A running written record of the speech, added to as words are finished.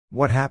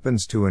What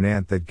happens to an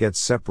ant that gets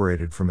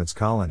separated from its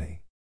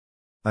colony?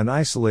 An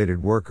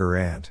isolated worker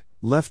ant,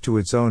 left to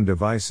its own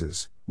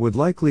devices, would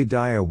likely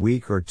die a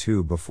week or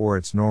two before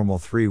its normal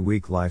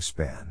 3-week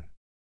lifespan.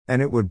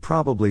 And it would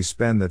probably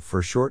spend that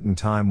foreshortened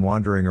time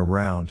wandering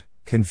around,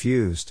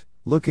 confused,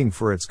 looking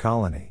for its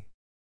colony.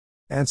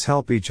 Ants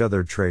help each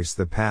other trace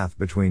the path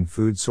between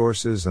food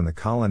sources and the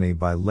colony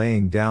by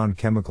laying down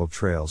chemical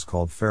trails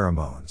called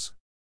pheromones.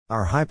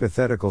 Our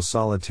hypothetical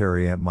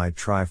solitary ant might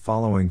try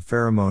following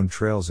pheromone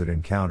trails it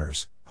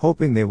encounters,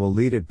 hoping they will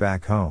lead it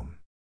back home.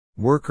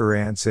 Worker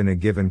ants in a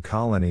given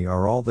colony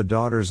are all the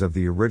daughters of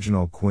the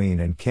original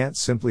queen and can't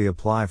simply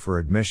apply for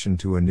admission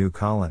to a new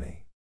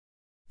colony.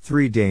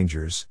 3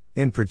 dangers,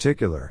 in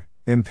particular,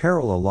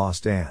 imperil a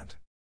lost ant.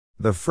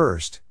 The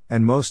first,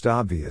 and most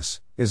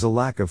obvious, is a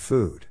lack of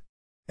food.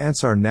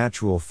 Ants are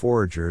natural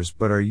foragers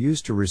but are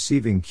used to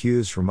receiving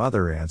cues from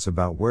other ants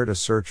about where to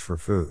search for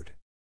food.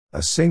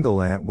 A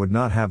single ant would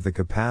not have the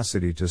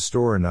capacity to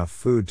store enough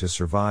food to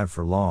survive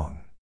for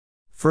long.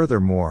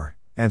 Furthermore,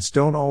 ants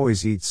don't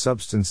always eat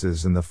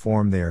substances in the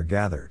form they are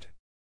gathered.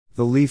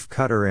 The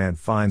leaf-cutter ant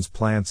finds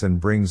plants and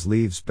brings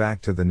leaves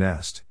back to the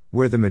nest,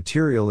 where the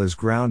material is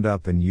ground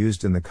up and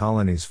used in the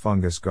colony's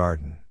fungus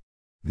garden.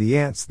 The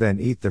ants then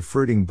eat the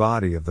fruiting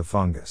body of the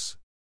fungus.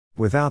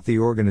 Without the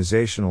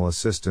organizational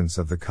assistance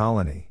of the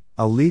colony,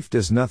 a leaf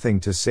does nothing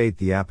to sate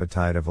the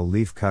appetite of a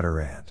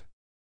leaf-cutter ant.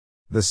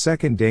 The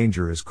second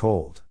danger is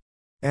cold.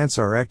 Ants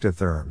are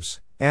ectotherms,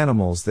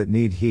 animals that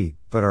need heat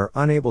but are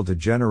unable to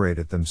generate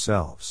it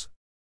themselves.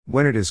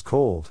 When it is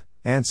cold,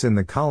 ants in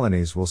the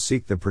colonies will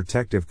seek the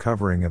protective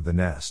covering of the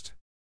nest.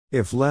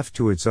 If left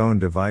to its own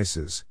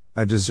devices,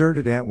 a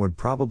deserted ant would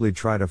probably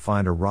try to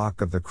find a rock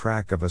of the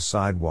crack of a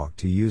sidewalk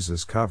to use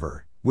as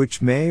cover,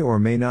 which may or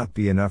may not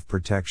be enough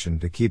protection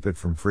to keep it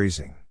from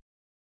freezing.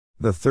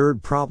 The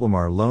third problem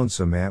our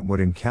lonesome ant would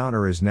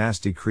encounter is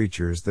nasty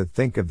creatures that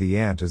think of the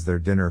ant as their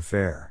dinner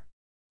fare.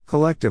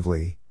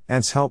 Collectively,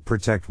 ants help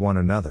protect one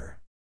another.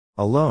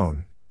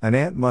 Alone, an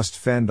ant must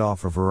fend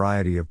off a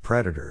variety of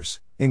predators,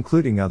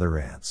 including other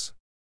ants.